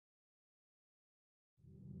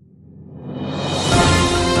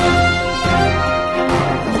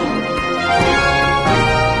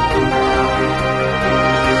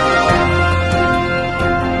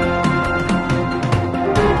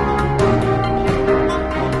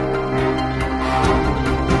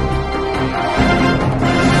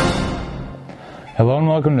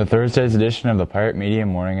welcome to Thursday's edition of the Pirate Media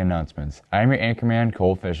Morning Announcements. I'm your anchorman,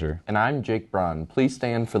 Cole Fisher. And I'm Jake Braun. Please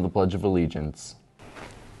stand for the Pledge of Allegiance.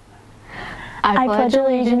 I pledge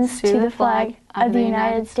allegiance to the flag of the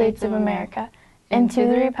United States of America and to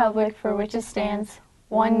the republic for which it stands,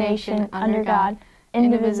 one nation, under God,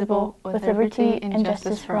 indivisible, with liberty and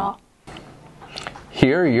justice for all.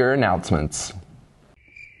 Here are your announcements.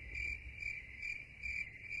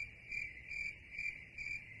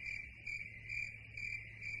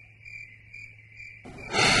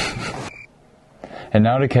 And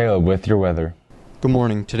now to Caleb with your weather. Good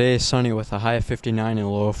morning. Today is sunny with a high of 59 and a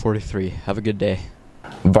low of 43. Have a good day.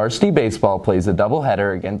 Varsity baseball plays a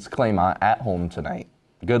doubleheader against Claymont at home tonight.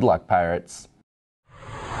 Good luck, Pirates.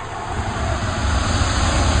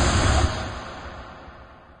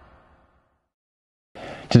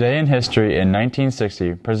 Today in history, in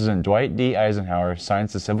 1960, President Dwight D. Eisenhower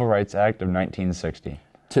signs the Civil Rights Act of 1960.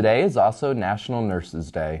 Today is also National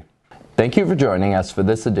Nurses Day. Thank you for joining us for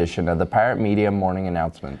this edition of the Pirate Media Morning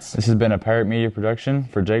Announcements. This has been a Pirate Media production.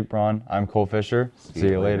 For Jake Braun, I'm Cole Fisher. See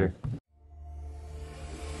you later.